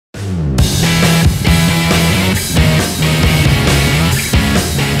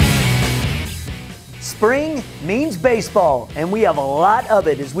means baseball, and we have a lot of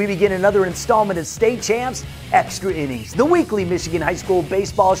it as we begin another installment of State Champs Extra Innings, the weekly Michigan high school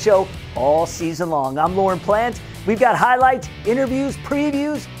baseball show all season long. I'm Lorne Plant. We've got highlights, interviews,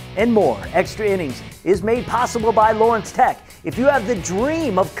 previews, and more. Extra Innings is made possible by Lawrence Tech. If you have the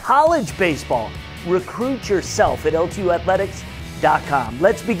dream of college baseball, recruit yourself at l2athletics.com.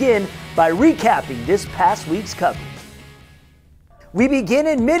 Let's begin by recapping this past week's coverage. We begin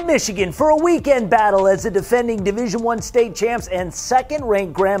in mid-Michigan for a weekend battle as the defending Division I state champs and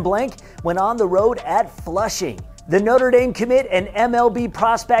second-ranked Grand Blanc went on the road at Flushing. The Notre Dame commit and MLB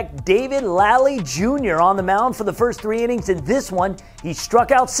prospect David Lally Jr. on the mound for the first 3 innings. In this one, he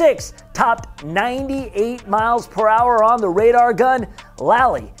struck out 6, topped 98 miles per hour on the radar gun.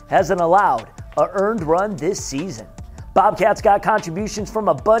 Lally hasn't allowed an earned run this season. Bobcats got contributions from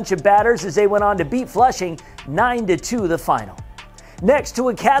a bunch of batters as they went on to beat Flushing 9-2 the final. Next to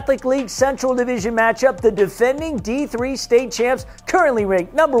a Catholic League Central Division matchup, the defending D3 state champs, currently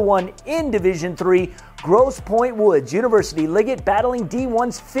ranked number 1 in Division III, Grosse Pointe Woods University Liggett battling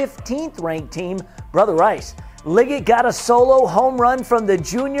D1's 15th ranked team, Brother Rice. Liggett got a solo home run from the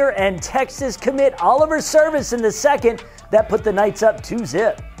junior and Texas commit Oliver Service in the second that put the Knights up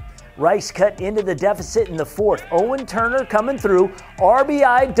 2-0. Rice cut into the deficit in the fourth. Owen Turner coming through,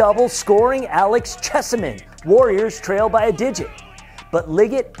 RBI double scoring Alex Chesaman. Warriors trail by a digit. But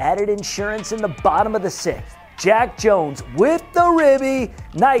Liggett added insurance in the bottom of the 6th. Jack Jones with the ribby.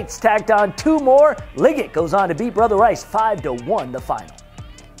 Knights tacked on 2 more. Liggett goes on to beat Brother Rice 5-1 the final.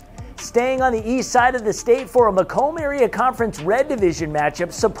 Staying on the east side of the state for a Macomb Area Conference Red Division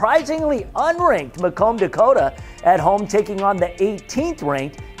matchup, surprisingly unranked Macomb Dakota at home taking on the 18th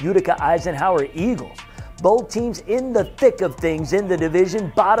ranked Utica Eisenhower Eagles. Both teams in the thick of things in the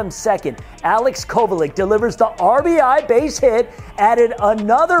division. Bottom second, Alex Kovalik delivers the RBI base hit, added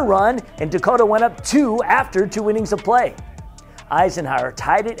another run, and Dakota went up 2 after 2 innings of play. Eisenhower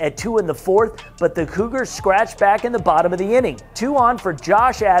tied it at 2 in the 4th, but the Cougars scratched back in the bottom of the inning. 2 on for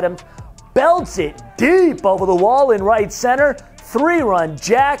Josh Adams, belts it deep over the wall in right center. 3-run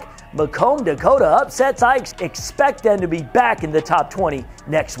jack. Macomb Dakota upsets. I expect them to be back in the top 20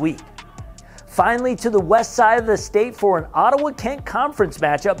 next week. Finally, to the west side of the state for an Ottawa-Kent Conference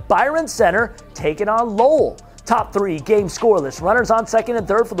matchup, Byron Center taking on Lowell. Top 3, game scoreless. Runners on second and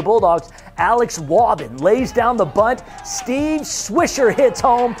third for the Bulldogs. Alex Wabin lays down the bunt. Steve Swisher hits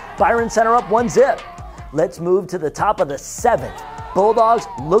home. Byron Center up 1-0. Let's move to the top of the 7th. Bulldogs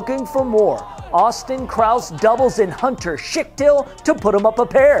looking for more. Austin Krause doubles in Hunter Schichtel to put him up a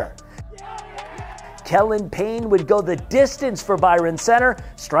pair. Kellen Payne would go the distance for Byron Center,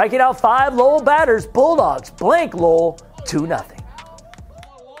 striking out 5 Lowell batters. Bulldogs blank Lowell 2-0.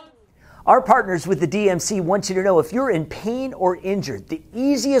 Our partners with the DMC want you to know if you're in pain or injured, the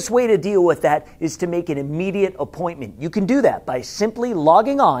easiest way to deal with that is to make an immediate appointment. You can do that by simply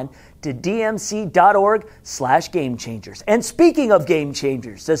logging on to dmc.org/gamechangers. And speaking of game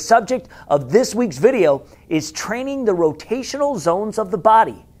changers, the subject of this week's video is training the rotational zones of the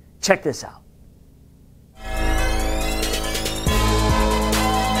body. Check this out.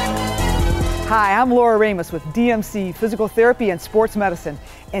 Hi, I'm Laura Ramos with DMC Physical Therapy and Sports Medicine,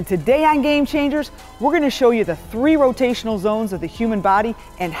 and today on Game Changers, we're going to show you the 3 rotational zones of the human body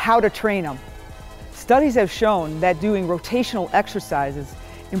and how to train them. Studies have shown that doing rotational exercises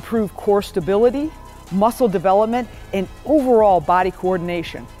improve core stability, muscle development, and overall body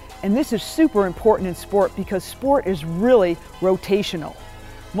coordination. And this is super important in sport because sport is really rotational.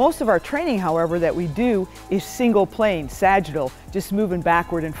 Most of our training, however, that we do is single plane, sagittal, just moving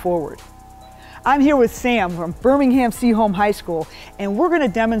backward and forward. I'm here with Sam from Birmingham Seaholm High School, and we're going to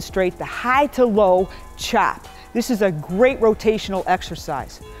demonstrate the high to low chop. This is a great rotational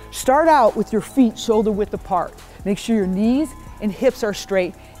exercise. Start out with your feet shoulder width apart. Make sure your knees and hips are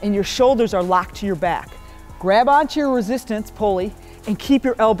straight and your shoulders are locked to your back. Grab onto your resistance pulley and keep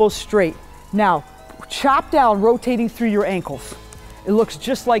your elbows straight. Now, chop down, rotating through your ankles. It looks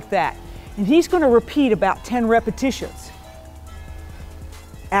just like that. And he's going to repeat about 10 repetitions.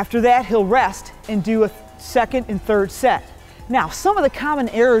 After that, he'll rest and do a second and third set. Now, some of the common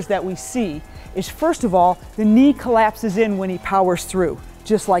errors that we see is, first of all, the knee collapses in when he powers through,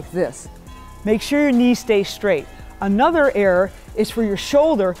 just like this. Make sure your knee stays straight. Another error is for your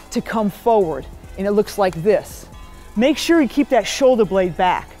shoulder to come forward, and it looks like this. Make sure you keep that shoulder blade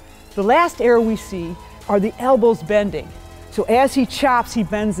back. The last error we see are the elbows bending. So as he chops, he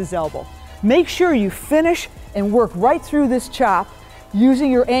bends his elbow. Make sure you finish and work right through this chop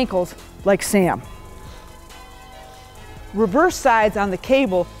using your ankles like Sam. Reverse sides on the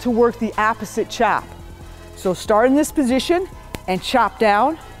cable to work the opposite chop. So start in this position and chop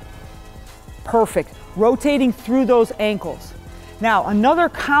down. Perfect. rotating through those ankles. Now, another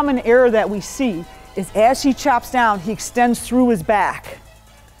common error that we see is as he chops down, he extends through his back.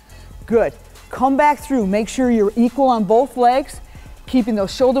 Good. Come back through. Make sure you're equal on both legs, keeping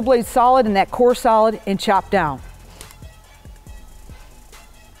those shoulder blades solid and that core solid, and chop down.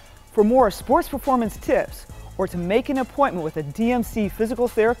 For more sports performance tips or to make an appointment with a DMC physical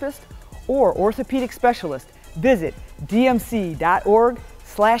therapist or orthopedic specialist, visit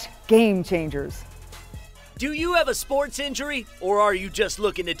dmc.org/gamechangers. Do you have a sports injury, or are you just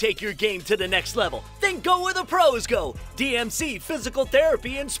looking to take your game to the next level? Then go where the pros go. DMC Physical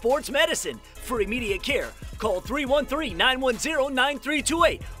Therapy and Sports Medicine. For immediate care, call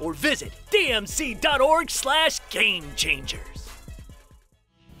 313-910-9328 or visit dmc.org/gamechangers.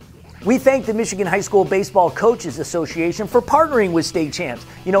 We thank the Michigan High School Baseball Coaches Association for partnering with State Champs.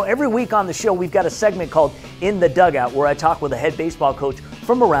 You know, every week on the show, we've got a segment called In the Dugout, where I talk with a head baseball coach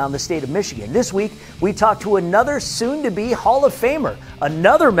from around the state of Michigan. This week, we talked to another soon-to-be Hall of Famer,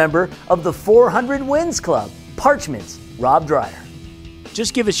 another member of the 400 Wins Club, Parchment's Rob Dreyer.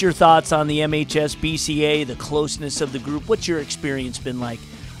 Just give us your thoughts on the MHS BCA, the closeness of the group. What's your experience been like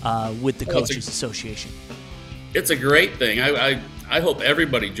with the Coaches Association? It's a great thing. I hope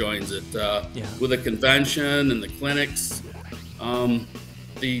everybody joins it with the convention and the clinics.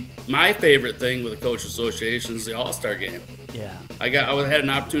 My favorite thing with the Coach Association is the All-Star Game. Yeah, I had an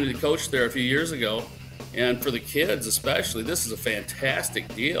opportunity to coach there a few years ago, and for the kids especially, this is a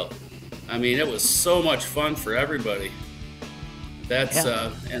fantastic deal. I mean, it was so much fun for everybody.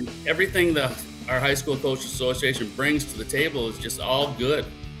 And everything that our high school Coach Association brings to the table is just all good.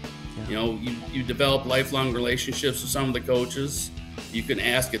 Yeah. You know, you develop lifelong relationships with some of the coaches. You can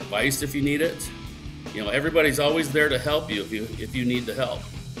ask advice if you need it. You know, everybody's always there to help you if you need the help.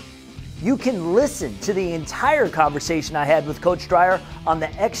 You can listen to the entire conversation I had with Coach Dreyer on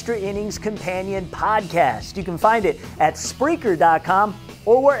the Extra Innings Companion podcast. You can find it at Spreaker.com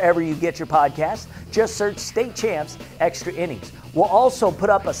or wherever you get your podcasts. Just search State Champs Extra Innings. We'll also put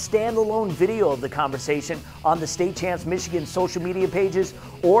up a standalone video of the conversation on the State Champs Michigan social media pages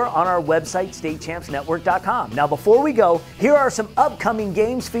or on our website, statechampsnetwork.com. Now, before we go, here are some upcoming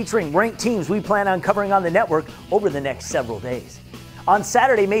games featuring ranked teams we plan on covering on the network over the next several days. On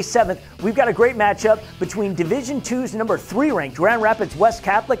Saturday, May 7th, we've got a great matchup between Division II's number 3 ranked Grand Rapids West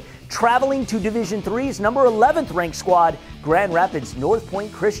Catholic traveling to Division III's number 11th ranked squad, Grand Rapids North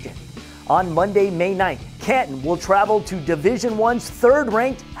Point Christian. On Monday, May 9th, Canton will travel to Division I's 3rd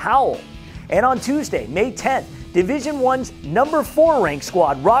ranked Howell. And on Tuesday, May 10th, Division I's number 4 ranked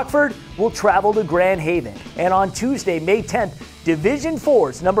squad, Rockford, will travel to Grand Haven. And on Tuesday, May 10th, Division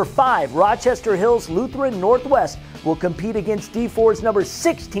IV's number 5 Rochester Hills Lutheran Northwest will compete against D4's number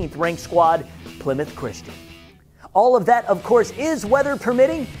 16th ranked squad, Plymouth Christian. All of that, of course, is weather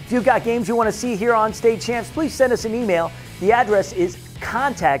permitting. If you've got games you want to see here on State Champs, please send us an email. The address is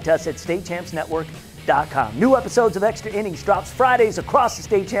contact@statechampsnetwork.com. New episodes of Extra Innings drops Fridays across the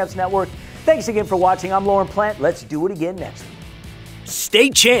State Champs Network. Thanks again for watching. I'm Lorne Plant. Let's do it again next week.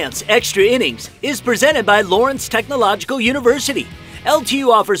 State Champs Extra Innings is presented by Lawrence Technological University.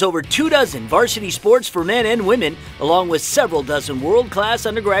 LTU offers over 24 varsity sports for men and women, along with several dozen world-class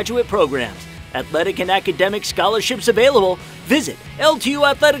undergraduate programs. Athletic and academic scholarships available. Visit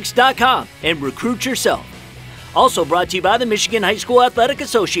LTUathletics.com and recruit yourself. Also brought to you by the Michigan High School Athletic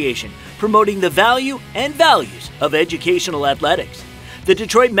Association, promoting the value and values of educational athletics. The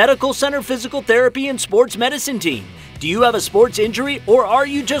Detroit Medical Center Physical Therapy and Sports Medicine Team. Do you have a sports injury, or are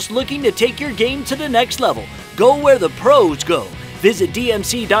you just looking to take your game to the next level? Go where the pros go. Visit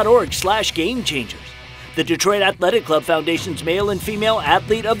dmc.org/gamechangers. The Detroit Athletic Club Foundation's Male and Female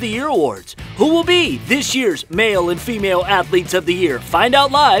Athlete of the Year Awards. Who will be this year's Male and Female Athletes of the Year? Find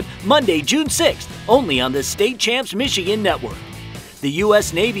out live Monday, June 6th, only on the State Champs Michigan Network. The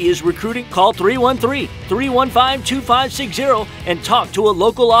U.S. Navy is recruiting. Call 313-315-2560 and talk to a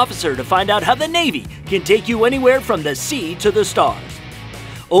local officer to find out how the Navy can take you anywhere from the sea to the stars.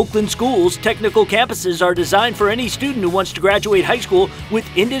 Oakland Schools' technical campuses are designed for any student who wants to graduate high school with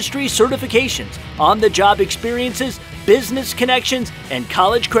industry certifications, on-the-job experiences, business connections, and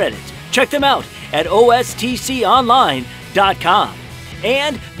college credits. Check them out at ostconline.com.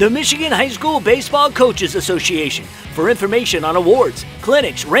 And the Michigan High School Baseball Coaches Association. For information on awards,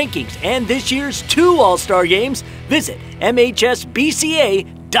 clinics, rankings, and this year's 2 All-Star games, visit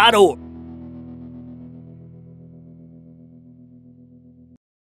mhsbca.org.